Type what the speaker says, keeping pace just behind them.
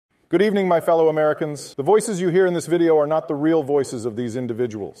Good evening, my fellow Americans. The voices you hear in this video are not the real voices of these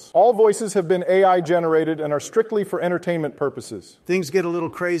individuals. All voices have been AI generated and are strictly for entertainment purposes. Things get a little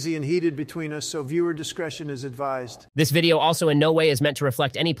crazy and heated between us, so viewer discretion is advised. This video also in no way is meant to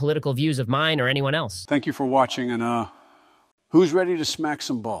reflect any political views of mine or anyone else. Thank you for watching, and who's ready to smack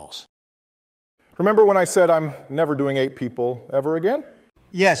some balls? Remember when I said I'm never doing 8 people ever again?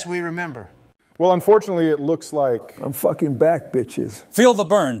 Yes, we remember. Well, unfortunately, it looks like I'm fucking back, bitches. Feel the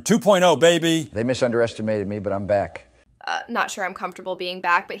burn, 2.0, baby. They misunderestimated me, but I'm back. Not sure I'm comfortable being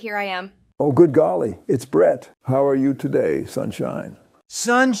back, but here I am. Oh, good golly, it's Brett. How are you today, sunshine?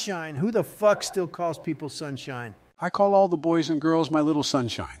 Sunshine? Who the fuck still calls people sunshine? I call all the boys and girls my little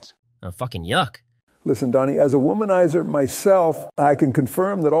sunshines. Oh, fucking yuck. Listen, Donnie, as a womanizer myself, I can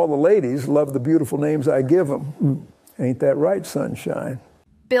confirm that all the ladies love the beautiful names I give them. Ain't that right, sunshine?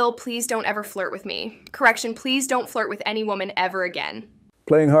 Bill, please don't ever flirt with me. Correction, please don't flirt with any woman ever again.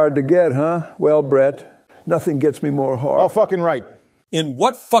 Playing hard to get, huh? Well, Brett, nothing gets me more hard. Oh, fucking right. In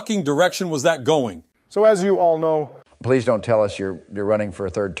what fucking direction was that going? So as you all know... Please don't tell us you're running for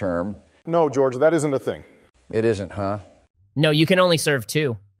a 3rd term. No, George, that isn't a thing. It isn't, huh? No, you can only serve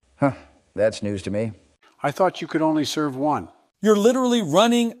 2. Huh. That's news to me. I thought you could only serve 1. You're literally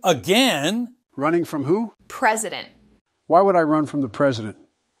running again? Running from who? President. Why would I run from the president?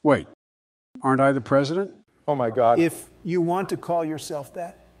 Wait, aren't I the president? Oh, my God. If you want to call yourself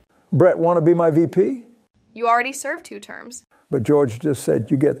that. Brett, want to be my VP? You already served 2 terms. But George just said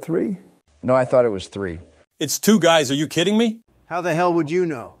you get 3. No, I thought it was 3. It's 2 guys, are you kidding me? How the hell would you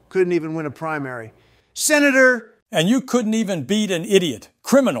know? Couldn't even win a primary. Senator! And you couldn't even beat an idiot.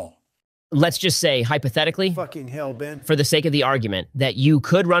 Criminal. Let's just say, hypothetically, Fucking hell, Ben. for the sake of the argument, that you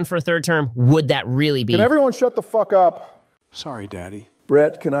could run for a 3rd term, would that really be? Can everyone shut the fuck up? Sorry, Daddy.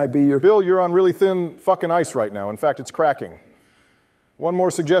 Brett, can I be your... Bill, you're on really thin fucking ice right now. In fact, it's cracking. One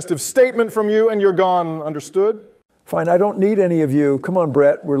more suggestive statement from you and you're gone. Understood? Fine, I don't need any of you. Come on,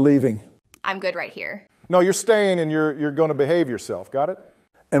 Brett, we're leaving. I'm good right here. No, you're staying and you're going to behave yourself. Got it?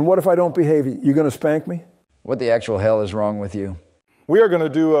 And what if I don't behave? You going to spank me? What the actual hell is wrong with you? We are going to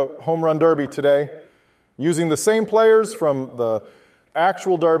do a home run derby today using the same players from the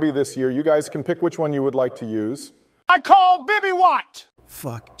actual derby this year. You guys can pick which one you would like to use. I call Bibby Watt!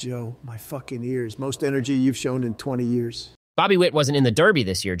 Fuck, Joe. My fucking ears. Most energy you've shown in 20 years. Bobby Witt wasn't in the Derby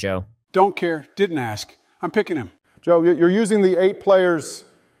this year, Joe. Don't care, didn't ask. I'm picking him. Joe, you're using the 8 players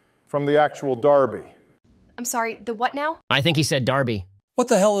from the actual derby. I'm sorry, the what now? I think he said Derby. What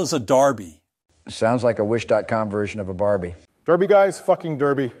the hell is a derby? Sounds like a Wish.com version of a Barbie. Derby, guys, fucking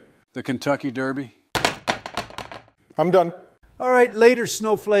derby. The Kentucky Derby. I'm done. All right, later,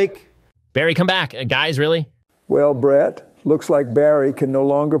 snowflake. Barry, come back. Guys, really? Well, Brett, looks like Barry can no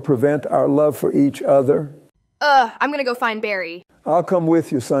longer prevent our love for each other. I'm gonna go find Barry. I'll come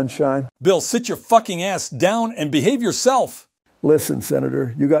with you, sunshine. Bill, sit your fucking ass down and behave yourself. Listen,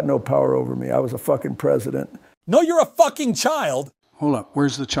 Senator, you got no power over me. I was a fucking president. No, you're a fucking child. Hold up,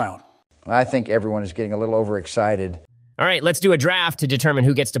 where's the child? I think everyone is getting a little overexcited. All right, let's do a draft to determine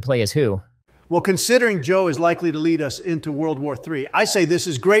who gets to play as who. Well, considering Joe is likely to lead us into World War III, I say this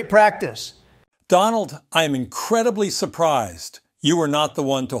is great practice. Donald, I am incredibly surprised you were not the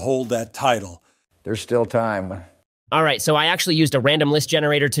one to hold that title. There's still time. All right, so I actually used a random list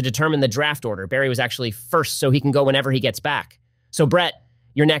generator to determine the draft order. Barry was actually first, so he can go whenever he gets back. So, Brett,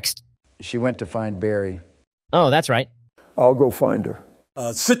 you're next. She went to find Barry. Oh, that's right. I'll go find her.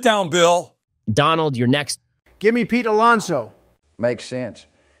 Sit down, Bill. Donald, you're next. Give me Pete Alonso. Makes sense.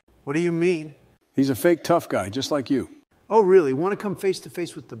 What do you mean? He's a fake tough guy, just like you. Oh, really? Want to come face to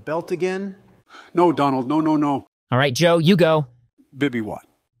face with the belt again? No, Donald, no. All right, Joe, you go. Bibby Watt.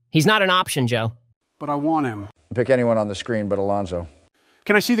 He's not an option, Joe. But I want him. Pick anyone on the screen but Alonzo.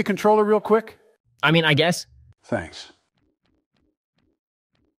 Can I see the controller real quick? I mean, I guess. Thanks.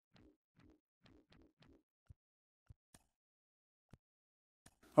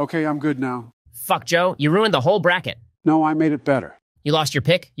 Okay, I'm good now. Fuck, Joe, you ruined the whole bracket. No, I made it better. You lost your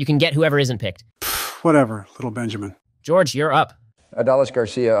pick. You can get whoever isn't picked. Whatever, little Benjamin. George, you're up. Adalis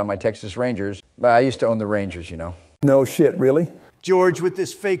Garcia on my Texas Rangers. I used to own the Rangers, you know. No shit, really? George with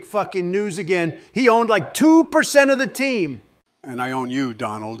this fake fucking news again. He owned like 2% of the team. And I own you,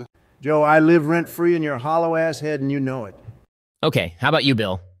 Donald. Joe, I live rent-free in your hollow-ass head and you know it. Okay, how about you,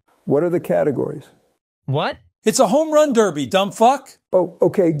 Bill? What are the categories? What? It's a home run derby, dumb fuck. Oh,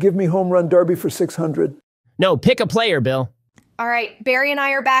 okay, give me home run derby for 600. No, pick a player, Bill. All right, Barry and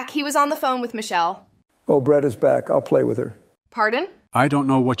I are back. He was on the phone with Michelle. Oh, Brett is back. I'll play with her. Pardon? I don't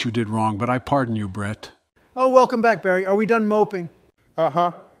know what you did wrong, but I pardon you, Brett. Oh, welcome back, Barry. Are we done moping?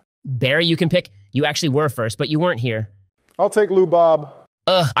 Uh-huh. Barry, you can pick. You actually were first, but you weren't here. I'll take Lou Bob.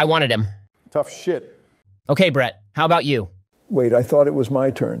 I wanted him. Tough shit. Okay, Brett, how about you? Wait, I thought it was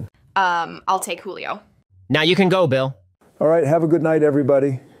my turn. I'll take Julio. Now you can go, Bill. All right, have a good night,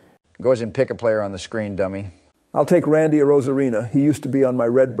 everybody. Go ahead and pick a player on the screen, dummy. I'll take Randy Arozarena. He used to be on my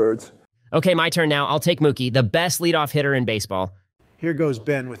Redbirds. Okay, my turn now. I'll take Mookie, the best leadoff hitter in baseball. Here goes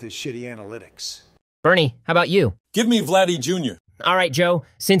Ben with his shitty analytics. Bernie, how about you? Give me Vladdy Jr. All right, Joe,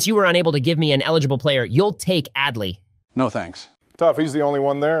 since you were unable to give me an eligible player, you'll take Adley. No thanks. Tough, he's the only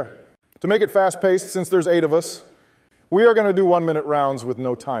one there. To make it fast-paced, since there's 8 of us, we are going to do 1-minute rounds with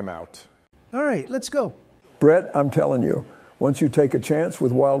no timeout. All right, let's go. Brett, I'm telling you, once you take a chance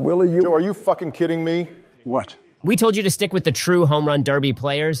with Wild Willie, you... Joe, are you fucking kidding me? What? We told you to stick with the true home run derby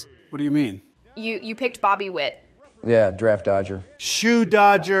players. What do you mean? You picked Bobby Witt. Yeah, draft dodger. Shoe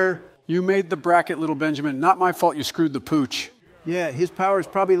dodger. You made the bracket, little Benjamin. Not my fault you screwed the pooch. Yeah, his power is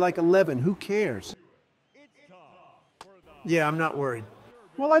probably like 11. Who cares? Yeah, I'm not worried.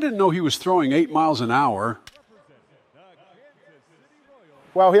 Well, I didn't know he was throwing 8 miles an hour.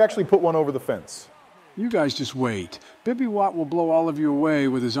 Wow, he actually put one over the fence. You guys just wait. Bibby Watt will blow all of you away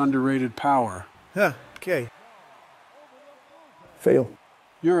with his underrated power. Huh, okay. Fail.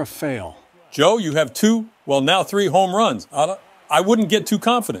 You're a fail. Joe, you have 2, well, now 3 home runs. I wouldn't get too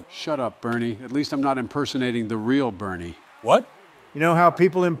confident. Shut up, Bernie. At least I'm not impersonating the real Bernie. What? You know how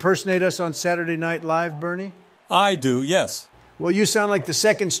people impersonate us on Saturday Night Live, Bernie? I do, yes. Well, you sound like the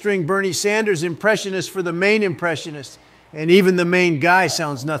second string Bernie Sanders impressionist for the main impressionist. And even the main guy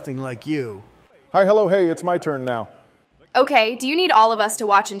sounds nothing like you. Hi, hello, hey, it's my turn now. Okay, do you need all of us to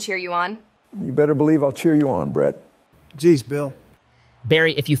watch and cheer you on? You better believe I'll cheer you on, Brett. Geez, Bill.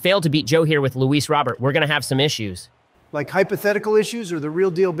 Barry, if you fail to beat Joe here with Luis Robert, we're going to have some issues. Like hypothetical issues or the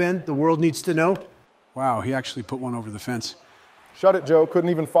real deal, Ben, the world needs to know? Wow, he actually put one over the fence. Shut it, Joe. Couldn't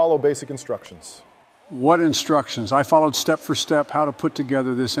even follow basic instructions. What instructions? I followed step for step how to put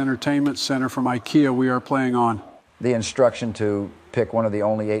together this entertainment center from IKEA we are playing on. The instruction to pick one of the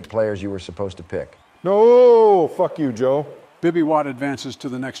only 8 players you were supposed to pick. No, fuck you, Joe. Bibby Watt advances to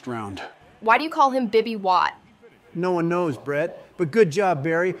the next round. Why do you call him Bibby Watt? No one knows, Brett. But good job,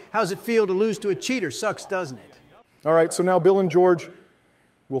 Barry. How's it feel to lose to a cheater? Sucks, doesn't it? All right, so now Bill and George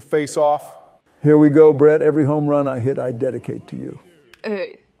will face off. Here we go, Brett. Every home run I hit, I dedicate to you.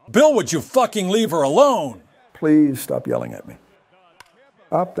 Bill, would you fucking leave her alone? Please stop yelling at me.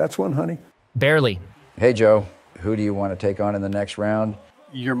 Up, that's one, honey. Barely. Hey, Joe, who do you want to take on in the next round?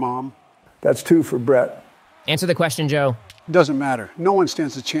 Your mom? That's 2 for Brett. Answer the question, Joe. Doesn't matter. No one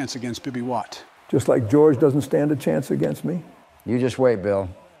stands a chance against Bibby Watt. Just like George doesn't stand a chance against me. You just wait, Bill.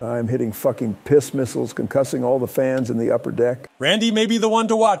 I'm hitting fucking piss missiles, concussing all the fans in the upper deck. Randy may be the one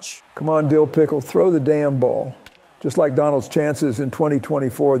to watch. Come on, Dill Pickle, throw the damn ball. Just like Donald's chances in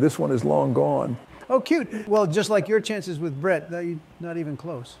 2024, this one is long gone. Oh, cute. Well, just like your chances with Brett, not even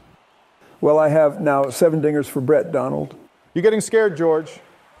close. Well, I have now 7 dingers for Brett, Donald. You getting scared, George?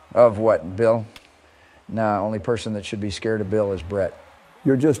 Of what, Bill? Nah, only person that should be scared of Bill is Brett.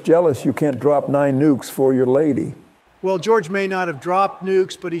 You're just jealous you can't drop 9 nukes for your lady. Well, George may not have dropped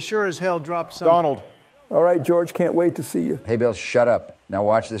nukes, but he sure as hell dropped some. Donald. All right, George, can't wait to see you. Hey, Bill, shut up. Now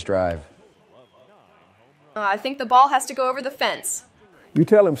watch this drive. I think the ball has to go over the fence. You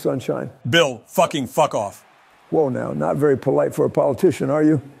tell him, Sunshine. Bill, fucking fuck off. Whoa now, not very polite for a politician, are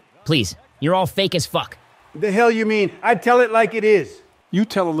you? Please, you're all fake as fuck. The hell you mean? I'd tell it like it is. You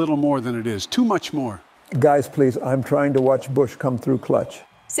tell a little more than it is. Too much more. Guys, please, I'm trying to watch Bush come through clutch.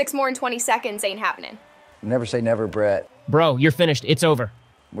 6 more in 20 seconds ain't happening. Never say never, Brett. Bro, you're finished. It's over.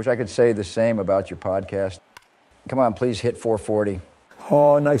 Wish I could say the same about your podcast. Come on, please hit 440.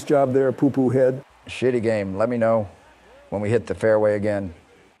 Oh, nice job there, poo-poo head. Shitty game. Let me know when we hit the fairway again.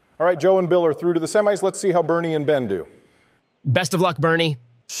 All right, Joe and Bill are through to the semis. Let's see how Bernie and Ben do. Best of luck, Bernie.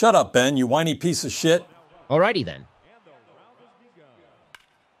 Shut up, Ben, you whiny piece of shit. Alrighty then.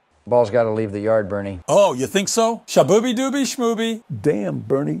 Ball's got to leave the yard, Bernie. Oh, you think so? Shabooby dooby schmooby. Damn,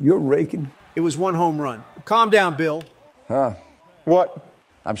 Bernie, you're raking. It was 1 home run. Calm down, Bill. Huh. What?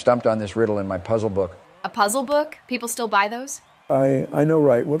 I'm stumped on this riddle in my puzzle book. A puzzle book? People still buy those? I know,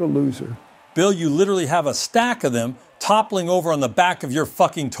 right? What a loser. Bill, you literally have a stack of them toppling over on the back of your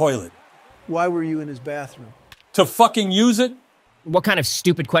fucking toilet. Why were you in his bathroom? To fucking use it? What kind of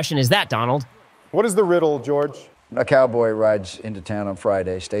stupid question is that, Donald? What is the riddle, George? A cowboy rides into town on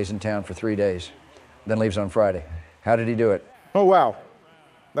Friday, stays in town for 3 days, then leaves on Friday. How did he do it? Oh, wow.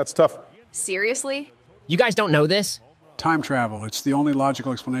 That's tough. Seriously? You guys don't know this? Time travel. It's the only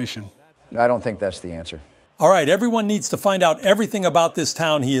logical explanation. I don't think that's the answer. All right, everyone needs to find out everything about this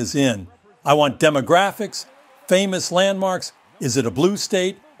town he is in. I want demographics, famous landmarks. Is it a blue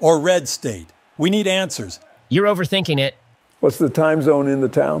state or red state? We need answers. You're overthinking it. What's the time zone in the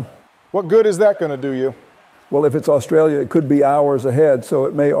town? What good is that going to do you? Well, if it's Australia, it could be hours ahead, so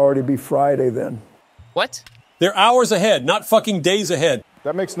it may already be Friday then. What? They're hours ahead, not fucking days ahead.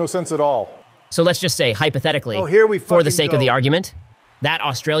 That makes no sense at all. So let's just say, hypothetically, Oh, here we for the fucking sake go. of the argument, that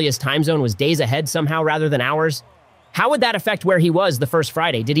Australia's time zone was days ahead somehow rather than hours. How would that affect where he was the first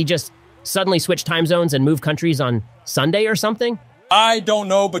Friday? Did he just suddenly switch time zones and move countries on Sunday or something? I don't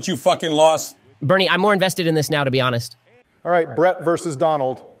know, but you fucking lost. Bernie, I'm more invested in this now, to be honest. All right, Brett versus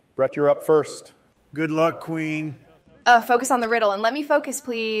Donald. Brett, you're up first. Good luck, Queen. Focus on the riddle and let me focus,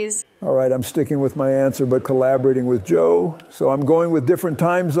 please. All right, I'm sticking with my answer, but collaborating with Joe. So I'm going with different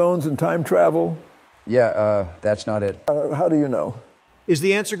time zones and time travel. Yeah, that's not it. How do you know? Is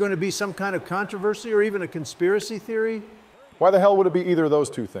the answer going to be some kind of controversy or even a conspiracy theory? Why the hell would it be either of those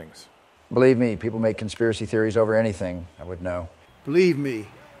two things? Believe me, people make conspiracy theories over anything. I would know. Believe me,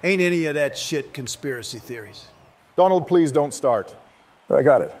 ain't any of that shit conspiracy theories. Donald, please don't start. I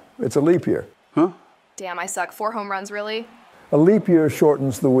got it. It's a leap year. Damn, I suck. 4 home runs, really? A leap year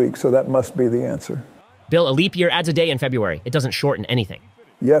shortens the week, so that must be the answer. Bill, a leap year adds a day in February. It doesn't shorten anything.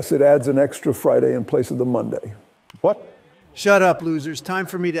 Yes, it adds an extra Friday in place of the Monday. What? Shut up, losers. Time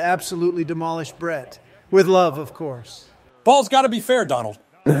for me to absolutely demolish Brett. With love, of course. Ball's got to be fair, Donald.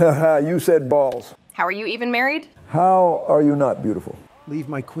 You said balls. How are you even married? How are you not beautiful? Leave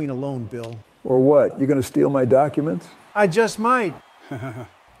my queen alone, Bill. Or what? You going to steal my documents? I just might.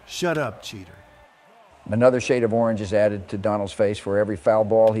 Shut up, cheater. Another shade of orange is added to Donald's face for every foul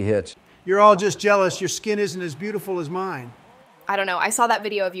ball he hits. You're all just jealous. Your skin isn't as beautiful as mine. I don't know. I saw that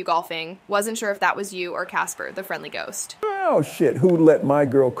video of you golfing. Wasn't sure if that was you or Casper, the friendly ghost. Oh, shit. Who let my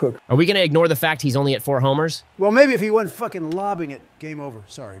girl cook? Are we going to ignore the fact he's only at 4 homers? Well, maybe if he wasn't fucking lobbing it. Game over.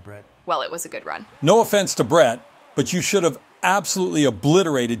 Sorry, Brett. Well, it was a good run. No offense to Brett, but you should have absolutely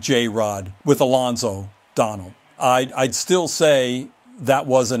obliterated J-Rod with Alonso, Donald. I'd still say that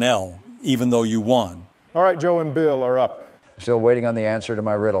was an L, even though you won. All right, Joe and Bill are up. Still waiting on the answer to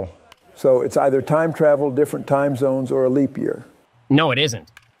my riddle. So it's either time travel, different time zones, or a leap year. No, it isn't.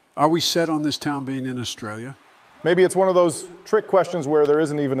 Are we set on this town being in Australia? Maybe it's one of those trick questions where there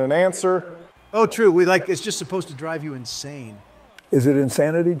isn't even an answer. Oh, true. It's just supposed to drive you insane. Is it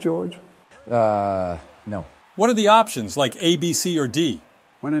insanity, George? No. What are the options, like A, B, C, or D?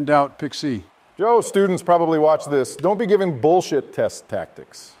 When in doubt, pick C. Joe, students probably watch this. Don't be giving bullshit test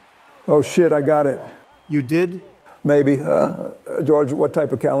tactics. Oh, shit, I got it. You did? Maybe. George, what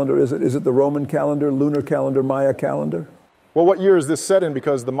type of calendar is it? Is it the Roman calendar, lunar calendar, Maya calendar? Well, what year is this set in?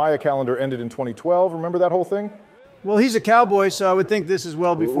 Because the Maya calendar ended in 2012. Remember that whole thing? Well, he's a cowboy, so I would think this is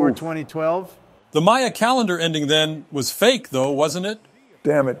well before 2012. The Maya calendar ending then was fake, though, wasn't it?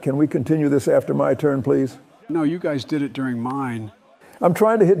 Damn it. Can we continue this after my turn, please? No, you guys did it during mine. I'm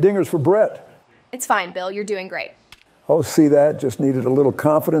trying to hit dingers for Brett. It's fine, Bill. You're doing great. Oh, see that? Just needed a little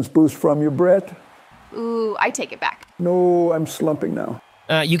confidence boost from you, Brett. Ooh, I take it back. No, I'm slumping now.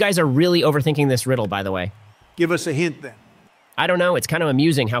 You guys are really overthinking this riddle, by the way. Give us a hint then. I don't know. It's kind of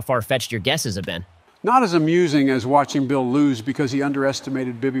amusing how far-fetched your guesses have been. Not as amusing as watching Bill lose because he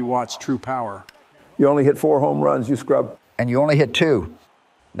underestimated Bibby Watt's true power. You only hit 4 home runs, you scrub. And you only hit 2.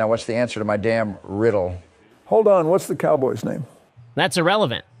 Now what's the answer to my damn riddle? Hold on, what's the Cowboy's name? That's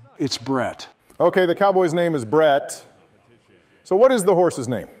irrelevant. It's Brett. Okay, the cowboy's name is Brett. So what is the horse's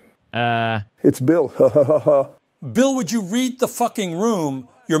name? It's Bill. Bill, would you read the fucking room?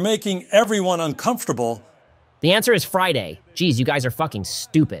 You're making everyone uncomfortable. The answer is Friday. Geez, you guys are fucking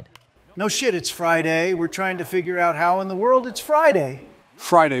stupid. No shit, it's Friday. We're trying to figure out how in the world it's Friday.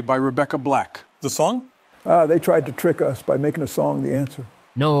 Friday by Rebecca Black. The song? They tried to trick us by making a song the answer.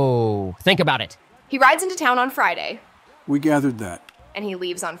 No. Think about it. He rides into town on Friday, We gathered that. and he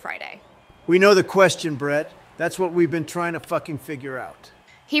leaves on Friday. We know the question, Brett. That's what we've been trying to fucking figure out.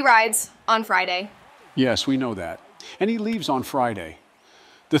 He rides on Friday. Yes, we know that. And he leaves on Friday.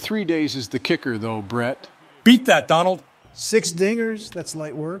 The 3 days is the kicker, though, Brett. Beat that, Donald. 6 dingers, that's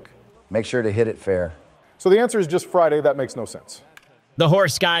light work. Make sure to hit it fair. So the answer is just Friday. That makes no sense. The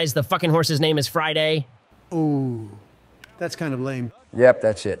horse, guys. The fucking horse's name is Friday. Ooh, that's kind of lame. Yep,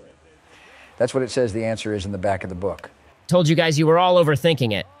 that's it. That's what it says the answer is in the back of the book. Told you guys you were all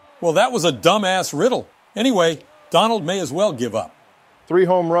overthinking it. Well, that was a dumbass riddle. Anyway, Donald may as well give up. 3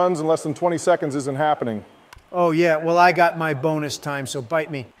 home runs in less than 20 seconds isn't happening. Oh, yeah, well, I got my bonus time, so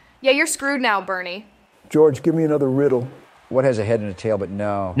bite me. Yeah, you're screwed now, Bernie. George, give me another riddle. What has a head and a tail but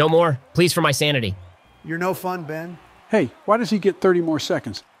no? No more. Please, for my sanity. You're no fun, Ben. Hey, why does he get 30 more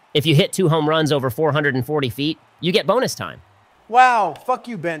seconds? If you hit 2 home runs over 440 feet, you get bonus time. Wow, fuck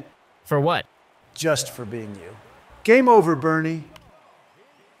you, Ben. For what? Just for being you. Game over, Bernie.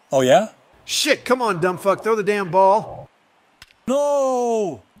 Oh, yeah? Shit, come on, dumb fuck, throw the damn ball.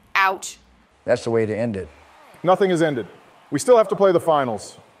 No! Ouch. That's the way to end it. Nothing is ended. We still have to play the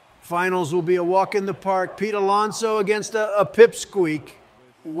finals. Finals will be a walk in the park. Pete Alonso against a pipsqueak.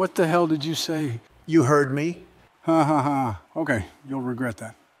 What the hell did you say? You heard me. Ha ha ha. Okay, you'll regret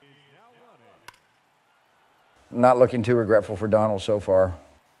that. Not looking too regretful for Donald so far.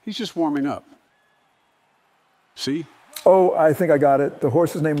 He's just warming up. See? Oh, I think I got it. The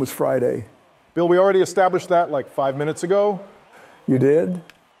horse's name was Friday. Bill, we already established that like 5 minutes ago. You did?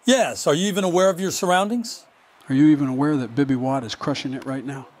 Yes, are you even aware of your surroundings? Are you even aware that Bibby Watt is crushing it right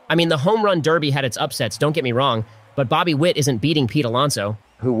now? I mean, the home run derby had its upsets, don't get me wrong, but Bobby Witt isn't beating Pete Alonso.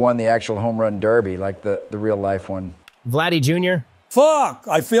 Who won the actual home run derby, like the real life one? Vladdy Jr.? Fuck!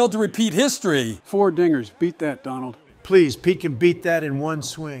 I failed to repeat history. 4 dingers. Beat that, Donald. Please, Pete can beat that in one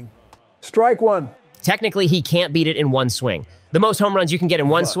swing. Strike one. Technically, he can't beat it in one swing. The most home runs you can get in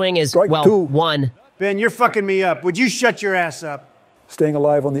one swing is, Strike well, two. one. Ben, you're fucking me up. Would you shut your ass up? Staying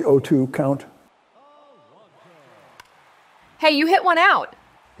alive on the 0-2 count. Hey, you hit one out.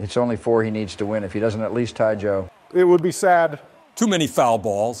 It's only 4 he needs to win. If he doesn't at least tie Joe. It would be sad. Too many foul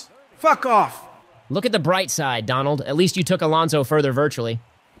balls. Fuck off. Look at the bright side, Donald. At least you took Alonso further virtually.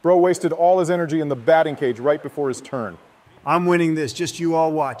 Bro wasted all his energy in the batting cage right before his turn. I'm winning this. Just you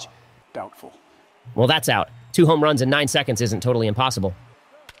all watch. Doubtful. Well, that's out. 2 home runs in 9 seconds isn't totally impossible.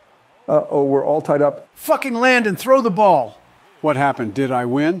 Uh-oh, we're all tied up. Fucking land and throw the ball. What happened? Did I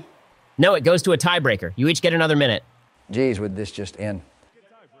win? No, it goes to a tiebreaker. You each get another minute. Geez, would this just end?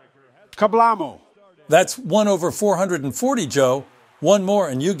 Kablamo. That's 1 over 440, Joe. 1 more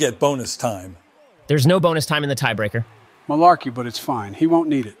and you get bonus time. There's no bonus time in the tiebreaker. Malarkey, but it's fine. He won't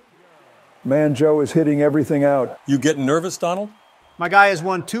need it. Man, Joe is hitting everything out. You getting nervous, Donald? My guy has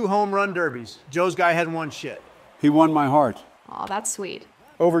won 2 home run derbies. Joe's guy hadn't won shit. He won my heart. Aw, that's sweet.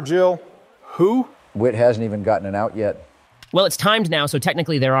 Over Jill. Who? Witt hasn't even gotten an out yet. Well, it's timed now, so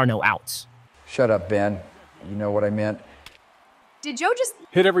technically there are no outs. Shut up, Ben. You know what I meant. Did Joe just...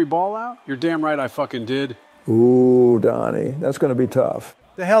 Hit every ball out? You're damn right I fucking did. Ooh, Donnie, that's going to be tough.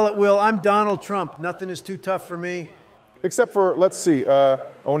 The hell it will. I'm Donald Trump. Nothing is too tough for me. Except for, let's see,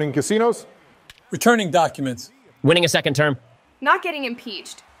 owning casinos? Returning documents. Winning a second term. Not getting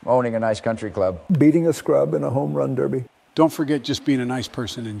impeached. Owning a nice country club. Beating a scrub in a home run derby. Don't forget just being a nice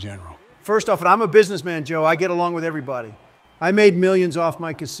person in general. First off, I'm a businessman, Joe. I get along with everybody. I made millions off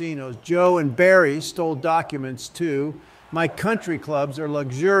my casinos. Joe and Barry stole documents, too. My country clubs are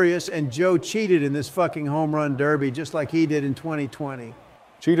luxurious, and Joe cheated in this fucking home run derby just like he did in 2020.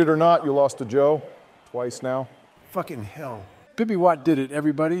 Cheated or not, you lost to Joe. Twice now. Fucking hell. Bibby Watt did it,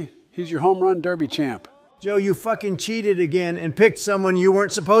 everybody. He's your home run derby champ. Joe, you fucking cheated again and picked someone you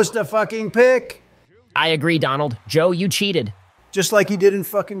weren't supposed to fucking pick. I agree, Donald. Joe, you cheated. Just like he did in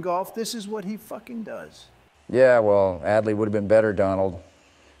fucking golf. This is what he fucking does. Yeah, well, Adley would have been better, Donald.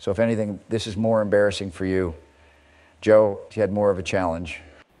 So if anything, this is more embarrassing for you. Joe, you had more of a challenge.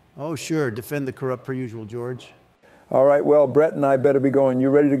 Oh, sure. Defend the corrupt per usual, George. All right, well, Brett and I better be going. You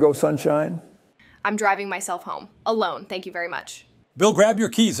ready to go, Sunshine? I'm driving myself home. Alone. Thank you very much. Bill, grab your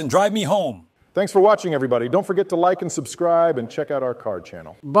keys and drive me home. Thanks for watching, everybody. Don't forget to like and subscribe and check out our card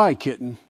channel. Bye, kitten.